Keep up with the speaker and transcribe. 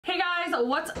guys,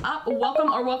 what's up?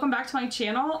 Welcome back to my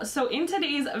channel. So in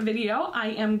today's video I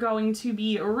am going to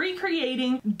be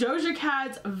recreating Doja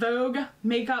Cat's Vogue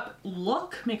makeup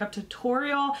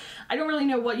tutorial. I don't really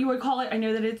know what you would call it. I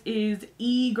know that it is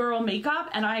e-girl makeup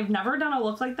and I've never done a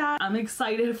look like that. I'm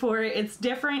excited for it. It's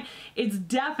different. It's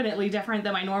definitely different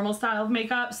than my normal style of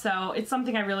makeup, so it's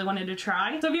something I really wanted to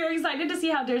try. So if you're excited to see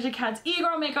how Doja Cat's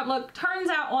e-girl makeup look turns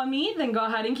out on me, then go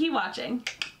ahead and keep watching.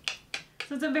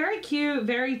 So it's a very cute,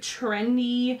 very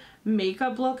trendy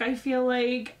makeup look, I feel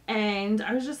like, and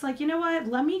I was just like, you know what,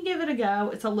 let me give it a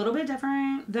go. It's a little bit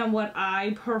different than what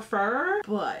I prefer,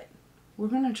 but we're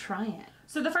gonna try it.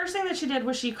 So the first thing that she did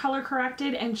was she color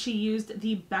corrected, and she used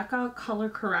the Becca color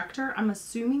corrector. I'm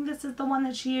assuming this is the one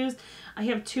that she used. I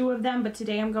have two of them, but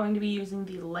today I'm going to be using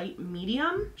the light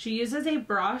medium. She uses a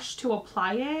brush to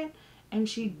apply it, and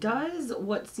she does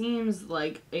what seems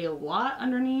like a lot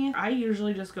underneath. I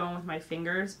usually just go in with my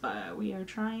fingers, but we are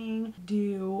trying to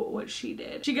do what she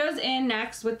did. She goes in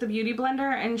next with the Beauty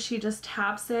Blender and she just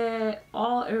taps it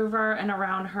all over and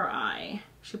around her eye.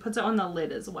 She puts it on the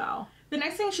lid as well. The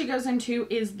next thing she goes into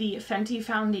is the Fenty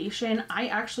foundation. I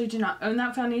actually do not own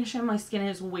that foundation. My skin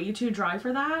is way too dry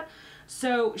for that.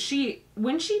 So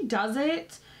when she does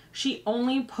it, she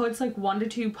only puts like 1 to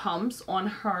 2 pumps on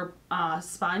her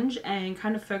sponge and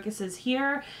kind of focuses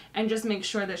here and just makes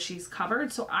sure that she's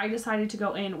covered. So I decided to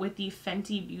go in with the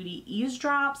Fenty Beauty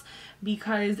Eavesdrops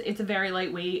because it's a very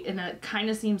lightweight, and it kind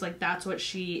of seems like that's what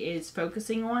she is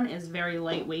focusing on, is very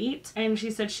lightweight. And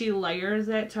she said she layers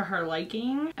it to her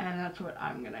liking, and that's what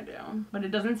I'm gonna do. But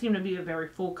it doesn't seem to be a very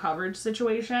full coverage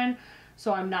situation,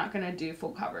 so I'm not gonna do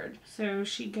full coverage. So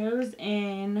she goes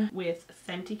in with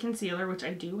Fenty concealer, which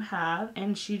I do have,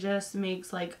 and she just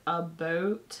makes like a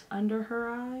boat under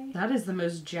her eye. That is the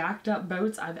most jacked up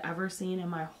boats I've ever seen in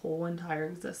my whole entire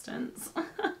existence.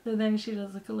 So then she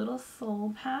does like a little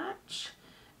soul patch,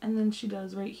 and then she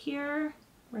does right here,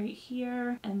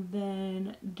 and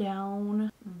then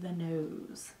down the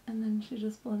nose, and then she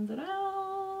just blends it out.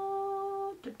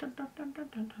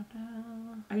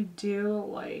 I do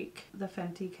like the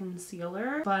Fenty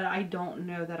concealer, but I don't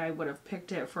know that I would have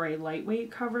picked it for a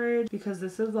lightweight coverage because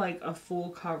this is like a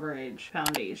full coverage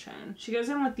foundation. She goes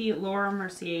in with the Laura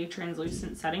Mercier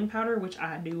translucent setting powder, which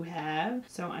I do have,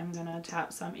 so I'm gonna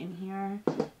tap some in here,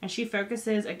 and she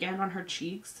focuses again on her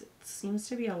cheeks. It seems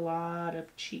to be a lot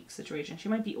of cheek situation. She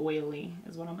might be oily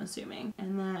is what I'm assuming.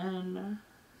 And then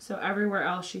so everywhere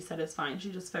else she said is fine.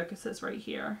 She just focuses right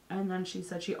here. And then she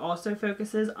said she also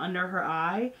focuses under her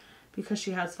eye because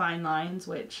she has fine lines,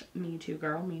 which me too,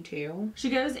 girl, me too. She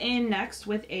goes in next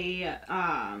with a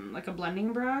like a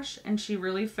blending brush, and she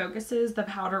really focuses the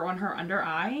powder on her under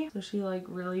eye. So she like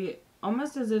really,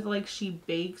 almost as if like she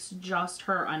bakes just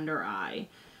her under eye,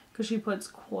 because she puts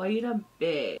quite a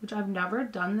bit, which I've never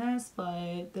done this,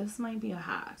 but this might be a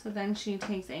hack. So then she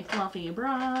takes a fluffy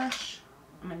brush.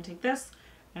 I'm gonna take this,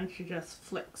 and she just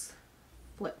flicks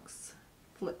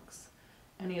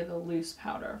any of the loose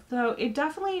powder. So it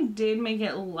definitely did make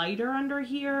it lighter under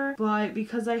here, but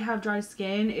because I have dry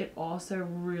skin, it also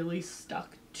really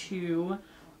stuck to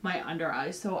my under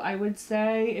eye. So I would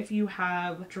say if you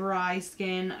have dry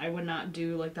skin, I would not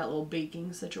do like that little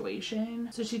baking situation.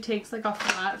 So she takes like a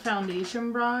flat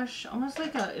foundation brush, almost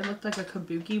like it looked like a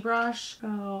kabuki brush.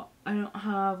 So I don't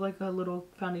have like a little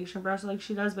foundation brush like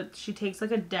she does, but she takes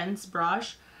like a dense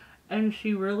brush and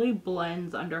she really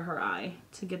blends under her eye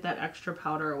to get that extra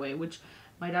powder away, which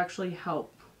might actually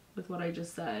help with what I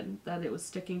just said, that it was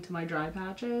sticking to my dry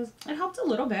patches. It helped a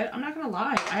little bit, I'm not gonna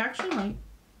lie. I actually might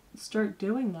start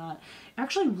doing that. It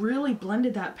actually really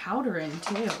blended that powder in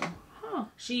too. Huh.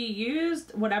 She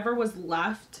used whatever was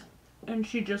left and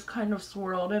she just kind of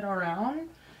swirled it around.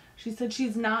 She said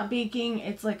she's not baking,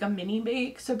 it's like a mini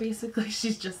bake, so basically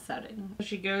she's just setting.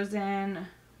 She goes in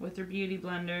with her Beauty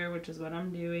Blender, which is what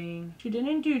I'm doing. She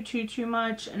didn't do too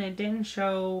much, and it didn't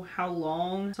show how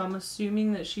long, so I'm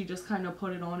assuming that she just kind of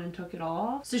put it on and took it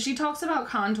off. So she talks about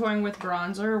contouring with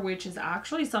bronzer, which is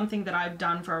actually something that I've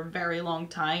done for a very long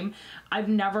time. I've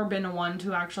never been one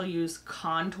to actually use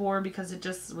contour because it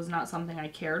just was not something I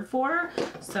cared for,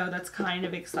 so that's kind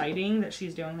of exciting that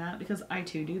she's doing that because I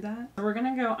too do that.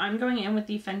 So I'm going in with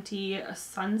the Fenty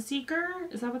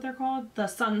Sunseeker, is that what they're called? The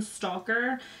Sun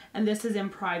Stalker, and this is in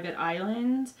Private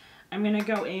Island. I'm gonna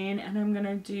go in and I'm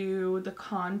gonna do the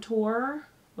contour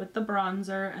with the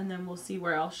bronzer, and then we'll see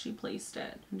where else she placed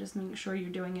it. And just make sure you're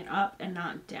doing it up and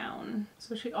not down.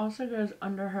 So she also goes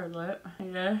under her lip.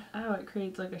 Oh, it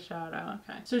creates like a shadow.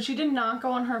 Okay. So she did not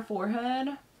go on her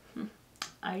forehead.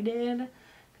 I did,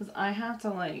 Because I have to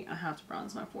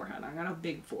bronze my forehead. I got a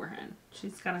big forehead.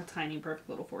 She's got a tiny, perfect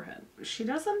little forehead. She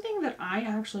does something that I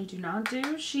actually do not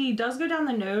do. She does go down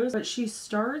the nose, but she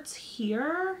starts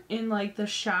here in like the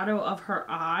shadow of her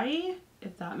eye,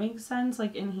 if that makes sense,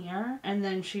 like in here. And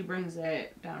then she brings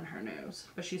it down her nose,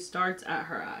 but she starts at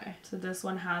her eye. So this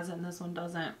one has it and this one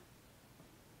doesn't.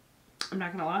 I'm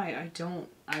not gonna lie, I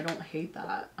don't hate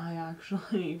that. I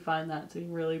actually find that to be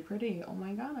really pretty. Oh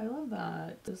my god, I love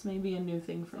that. This may be a new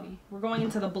thing for me. We're going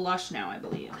into the blush now, I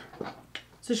believe.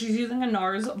 So she's using a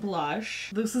NARS blush.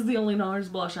 This is the only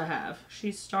NARS blush I have.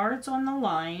 She starts on the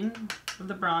line of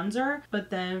the bronzer, but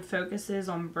then focuses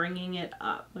on bringing it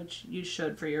up, which you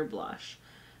should for your blush.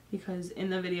 Because in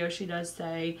the video she does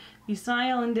say, you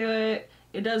smile and do it.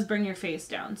 It does bring your face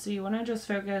down, so you want to just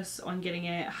focus on getting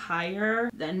it higher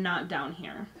than not down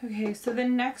here. Okay, so the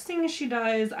next thing she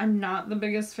does, I'm not the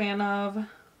biggest fan of,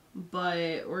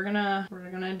 but we're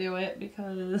gonna do it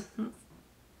because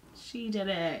she did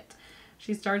it.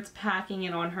 She starts packing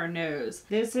it on her nose.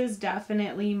 This is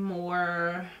definitely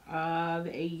more of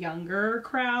a younger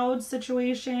crowd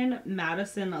situation.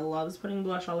 Madison loves putting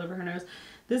blush all over her nose.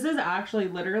 This is actually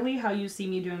literally how you see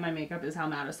me doing my makeup, is how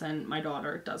Madison, my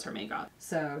daughter, does her makeup.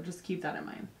 So just keep that in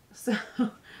mind. So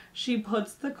she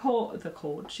puts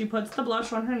she puts the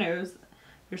blush on her nose.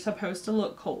 You're supposed to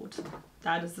look cold.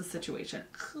 That is the situation.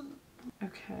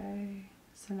 Okay,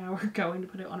 so now we're going to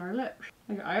put it on our lips.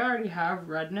 Like, I already have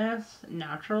redness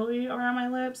naturally around my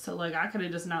lips, so like I could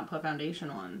have just not put foundation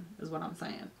on, is what I'm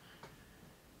saying.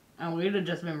 And we'd have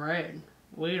just been red.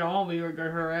 We'd all be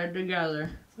red together.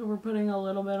 So we're putting a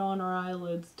little bit on our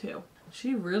eyelids too.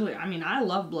 She really, I mean, I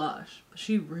love blush, but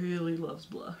she really loves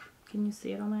blush. Can you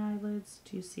see it on my eyelids?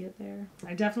 Do you see it there?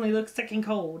 I definitely look sick and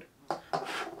cold.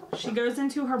 She goes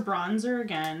into her bronzer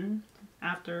again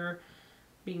after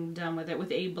being done with it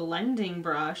with a blending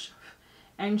brush,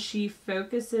 and she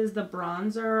focuses the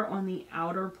bronzer on the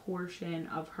outer portion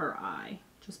of her eye.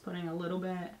 Just putting a little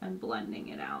bit and blending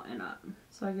it out and up.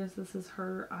 So I guess this is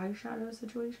her eyeshadow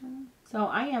situation. So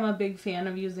I am a big fan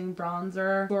of using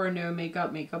bronzer for a no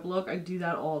makeup look. I do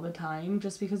that all the time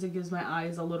just because it gives my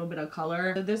eyes a little bit of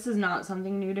color. So this is not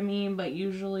something new to me, but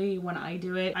usually when I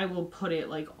do it, I will put it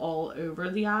like all over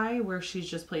the eye where she's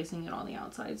just placing it on the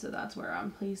outside. So that's where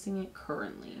I'm placing it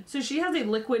currently. So she has a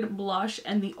liquid blush,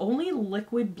 and the only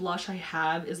liquid blush I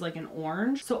have is like an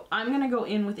orange. So I'm gonna go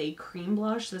in with a cream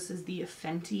blush. This is the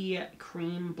Fenty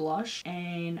cream blush,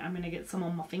 and I'm gonna get some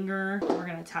on my finger. We're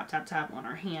gonna tap tap tap on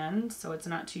our hand so it's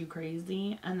not too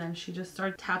crazy, and then she just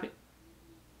starts tapping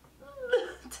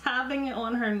it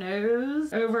on her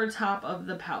nose over top of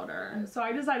the powder. So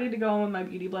I decided to go in with my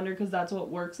beauty blender because that's what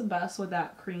works best with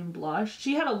that cream blush.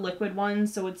 She had a liquid one,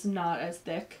 so it's not as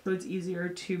thick, so it's easier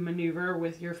to maneuver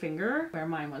with your finger, where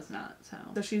mine was not.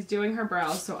 So she's doing her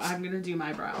brows, so I'm gonna do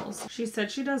my brows. She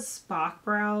said she does Spock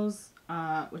brows,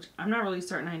 which I'm not really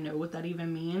certain I know what that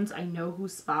even means. I know who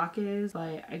Spock is,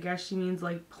 but I guess she means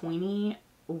like pointy.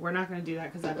 We're not going to do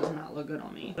that because that does not look good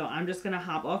on me. So I'm just going to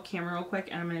hop off camera real quick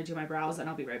and I'm going to do my brows and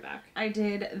I'll be right back. I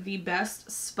did the best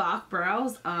Spock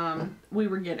brows we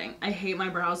were getting. I hate my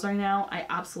brows right now. I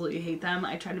absolutely hate them.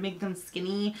 I tried to make them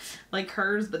skinny like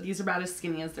hers, but these are about as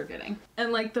skinny as they're getting.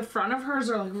 And like the front of hers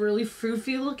are like really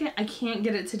foofy looking. I can't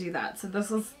get it to do that. So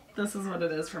this is what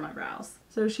it is for my brows.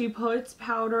 So she puts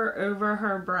powder over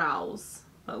her brows,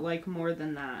 but like more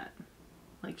than that.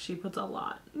 Like she puts a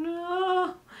lot.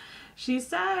 No. She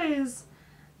says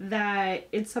that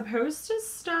it's supposed to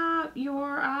stop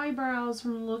your eyebrows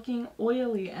from looking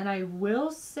oily, and I will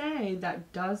say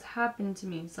that does happen to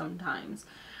me sometimes.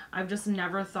 I've just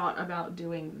never thought about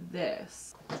doing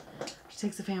this. She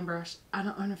takes a fan brush. I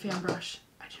don't own a fan brush.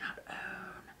 I do not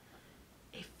own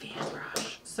a fan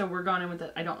brush. So we're going in with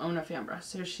it. I don't own a fan brush.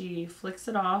 So she flicks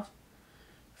it off,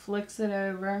 flicks it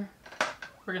over.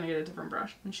 We're gonna get a different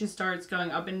brush. And she starts going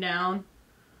up and down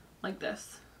like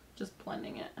this. Just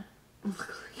blending it. You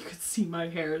could see my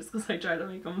hairs because I try to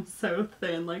make them so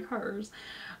thin like hers.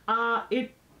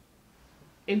 It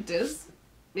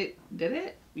did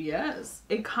it? Yes.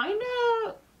 It's kind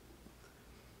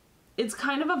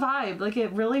of a vibe. Like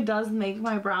it really does make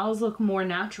my brows look more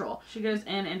natural. She goes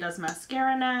in and does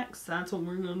mascara next. That's what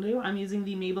we're gonna do. I'm using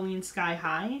the Maybelline Sky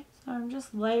High. So I'm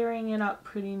just layering it up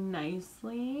pretty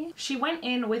nicely. She went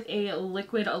in with a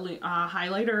liquid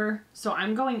highlighter. So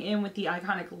I'm going in with the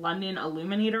Iconic London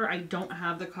Illuminator. I don't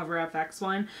have the Cover FX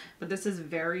one, but this is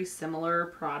very similar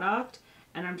product.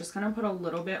 And I'm just gonna put a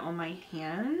little bit on my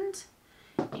hand.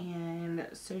 And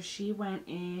so she went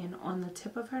in on the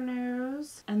tip of her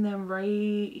nose and then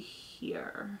right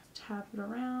here. Tap it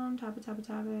around, tap it, tap it,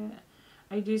 tap it.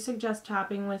 I do suggest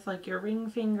tapping with like your ring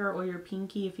finger or your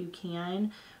pinky if you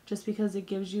can, just because it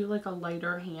gives you like a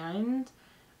lighter hand.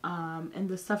 And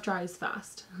this stuff dries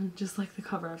fast, just like the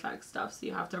Cover FX stuff, so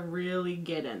you have to really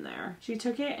get in there. She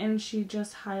took it and she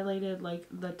just highlighted like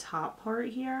the top part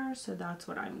here, so that's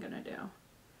what I'm gonna do.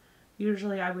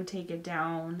 Usually I would take it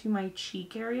down to my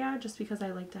cheek area just because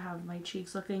I like to have my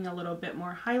cheeks looking a little bit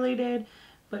more highlighted,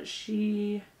 but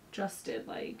she just did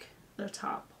like the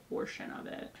top portion of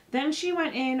it. Then she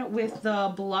went in with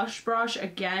the blush brush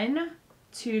again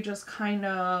to just kind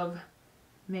of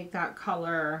make that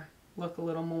color look a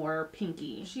little more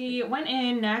pinky. She went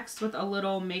in next with a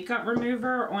little makeup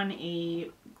remover on a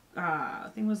I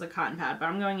think it was a cotton pad, but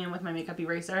I'm going in with my makeup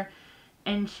eraser,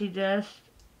 and she just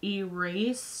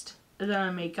erased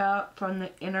the makeup from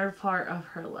the inner part of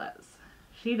her lips.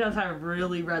 She does have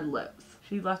really red lips.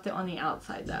 She left it on the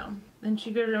outside though. Then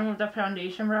she goes in with the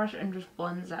foundation brush and just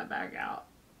blends that back out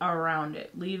around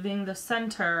it, leaving the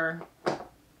center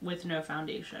with no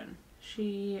foundation.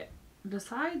 She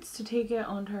decides to take it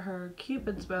onto her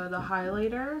Cupid's bow, the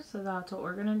highlighter, so that's what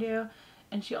we're gonna do.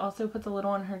 And she also puts a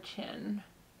little on her chin.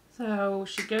 So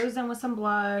she goes in with some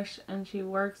blush and she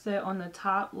works it on the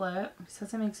top lip. She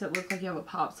says it makes it look like you have a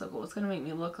popsicle. It's gonna make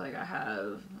me look like I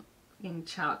have fucking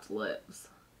chapped lips.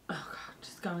 Oh god,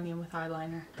 just going in with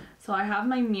eyeliner. So I have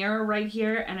my mirror right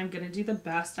here and I'm gonna do the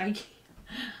best I can.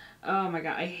 Oh my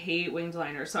god, I hate winged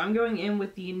liner. So I'm going in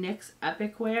with the NYX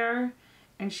Epic Wear.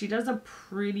 And she does a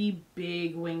pretty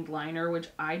big winged liner, which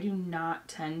I do not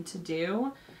tend to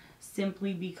do,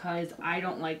 simply because I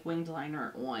don't like winged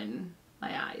liner on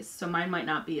my eyes. So mine might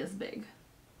not be as big.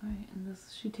 Alright, and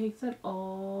this, she takes it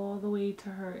all the way to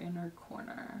her inner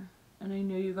corner. And I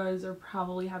know you guys are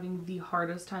probably having the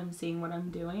hardest time seeing what I'm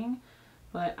doing,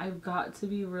 but I've got to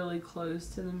be really close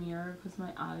to the mirror because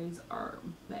my eyes are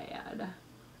bad.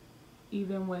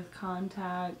 Even with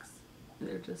contacts,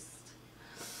 they're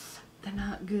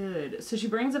not good. So she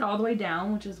brings it all the way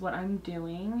down, which is what I'm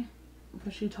doing.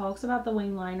 But she talks about the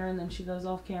wing liner and then she goes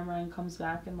off camera and comes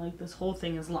back and like this whole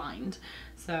thing is lined.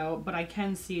 So, but I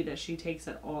can see that she takes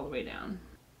it all the way down.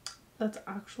 That's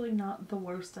actually not the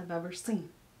worst I've ever seen.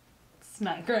 It's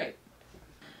not great.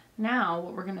 Now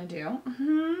what we're gonna do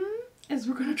is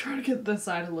we're gonna try to get this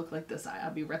eye to look like this eye.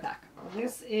 I'll be right back.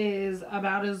 This is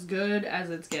about as good as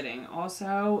it's getting.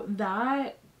 Also,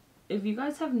 that, if you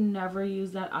guys have never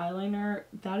used that eyeliner,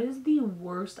 that is the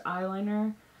worst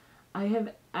eyeliner I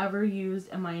have ever used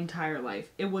in my entire life.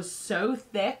 It was so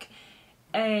thick,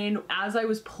 and as I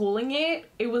was pulling it,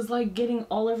 it was like getting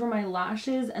all over my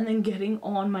lashes and then getting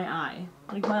on my eye.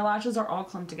 Like my lashes are all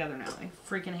clumped together now. I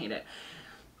freaking hate it.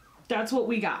 That's what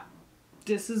we got.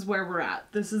 This is where we're at.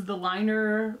 This is the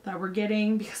liner that we're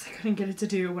getting because I couldn't get it to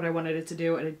do what I wanted it to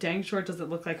do, and it dang sure doesn't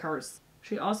look like hers.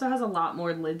 She also has a lot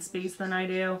more lid space than I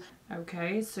do.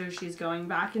 Okay, so she's going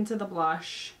back into the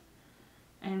blush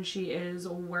and she is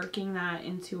working that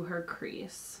into her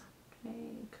crease.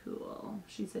 Okay, cool.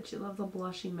 She said she loves a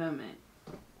blushy moment.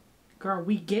 Girl,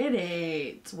 we get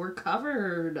it. We're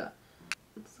covered.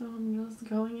 So I'm just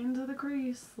going into the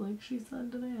crease like she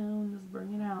said today and just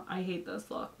bring it out. I hate this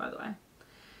look, by the way.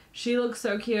 She looks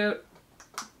so cute.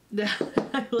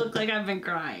 I look like I've been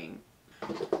crying.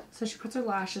 So she puts her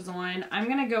lashes on. I'm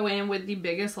gonna go in with the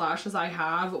biggest lashes I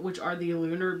have, which are the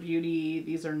Lunar Beauty.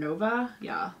 These are Nova.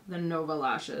 Yeah, the Nova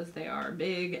lashes. They are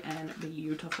big and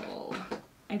beautiful.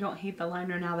 I don't hate the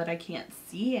liner now that I can't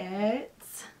see it.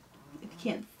 If you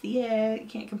can't see it, you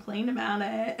can't complain about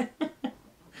it.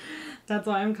 That's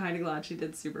why I'm kind of glad she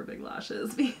did super big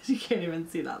lashes, because you can't even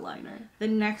see that liner. The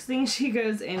next thing she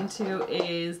goes into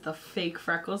is the fake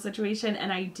freckle situation,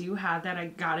 and I do have that. I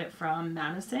got it from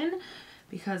Madison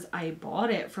because I bought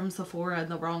it from Sephora in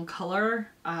the wrong color,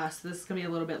 so this is gonna be a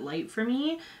little bit light for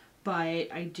me,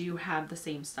 but I do have the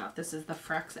same stuff. This is the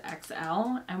Frex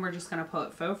XL, and we're just gonna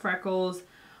put faux freckles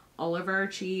all over our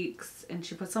cheeks, and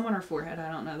she put some on her forehead.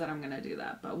 I don't know that I'm gonna do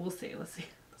that, but we'll see. Let's see.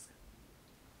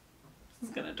 This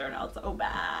is gonna turn out so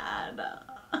bad.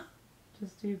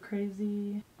 Just do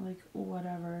crazy, like,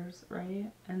 whatevers,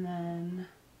 right? And then,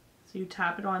 so you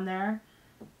tap it on there,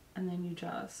 and then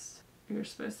you're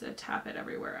supposed to tap it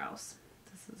everywhere else.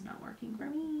 This is not working for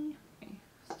me. Okay,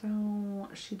 so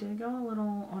she did go a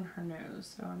little on her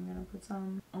nose, so I'm gonna put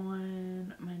some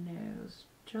on my nose,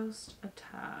 just a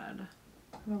tad.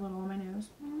 a little on my nose.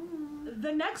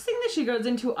 The next thing that she goes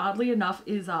into, oddly enough,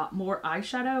 is more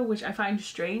eyeshadow, which I find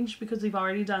strange because we've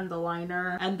already done the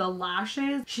liner and the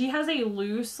lashes. She has a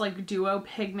loose like duo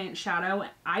pigment shadow.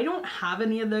 I don't have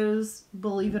any of those,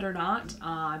 believe it or not.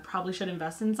 I probably should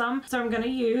invest in some. So I'm gonna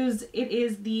use, it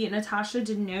is the Natasha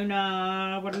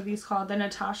Denona, what are these called? The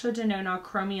Natasha Denona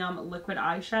Chromium Liquid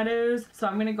Eyeshadows. So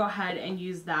I'm gonna go ahead and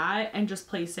use that and just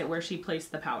place it where she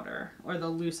placed the powder or the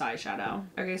loose eyeshadow.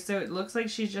 Okay, so it looks like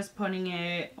she's just putting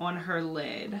it on her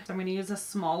lid. So I'm going to use a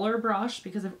smaller brush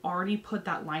because I've already put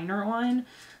that liner on.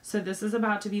 So this is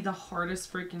about to be the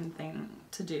hardest freaking thing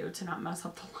to do to not mess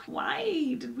up the line.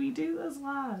 Why did we do this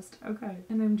last? Okay.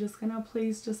 And I'm just going to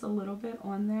place just a little bit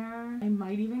on there. I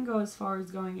might even go as far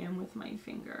as going in with my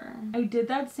finger. I did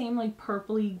that same like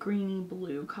purpley greeny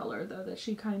blue color though that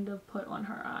she kind of put on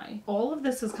her eye. All of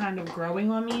this is kind of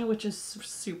growing on me, which is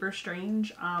super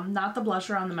strange. Not the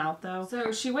blusher on the mouth though.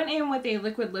 So she went in with a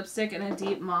liquid lipstick in a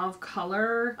deep mauve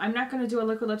color. I'm not going to do a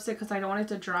liquid lipstick because I don't want it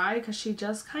to dry, because she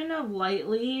just kind of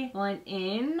lightly went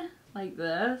in like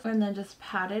this and then just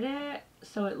patted it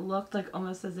so it looked like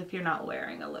almost as if you're not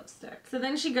wearing a lipstick. So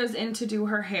then she goes in to do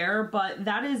her hair, but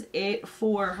that is it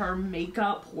for her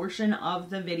makeup portion of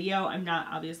the video. I'm not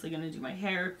obviously going to do my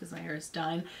hair because my hair is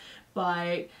done,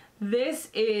 but this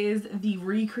is the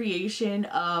recreation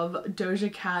of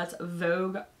Doja Cat's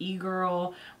Vogue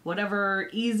e-girl, whatever,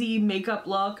 easy makeup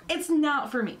look. It's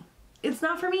not for me. It's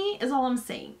not for me is all I'm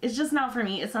saying. It's just not for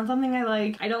me. It's not something I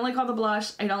like. I don't like all the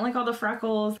blush. I don't like all the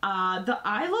freckles. The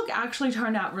eye look actually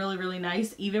turned out really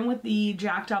nice, even with the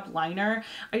jacked up liner.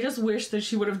 I just wish that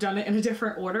she would have done it in a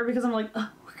different order because I'm like,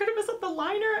 we're gonna mess up the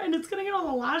liner and it's gonna get on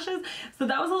the lashes. So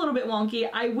that was a little bit wonky.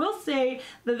 I will say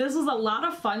that this was a lot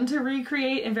of fun to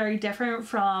recreate and very different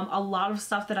from a lot of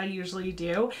stuff that I usually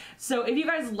do. So if you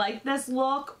guys like this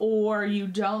look or you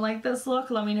don't like this look,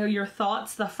 let me know your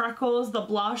thoughts, the freckles, the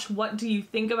blush, what do you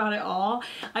think about it all?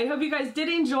 I hope you guys did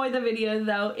enjoy the video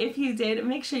though. If you did,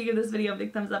 make sure you give this video a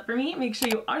big thumbs up for me. Make sure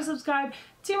you are subscribed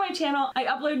to my channel. I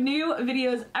upload new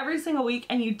videos every single week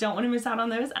and you don't want to miss out on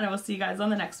those, and I will see you guys on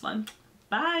the next one.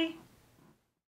 Bye!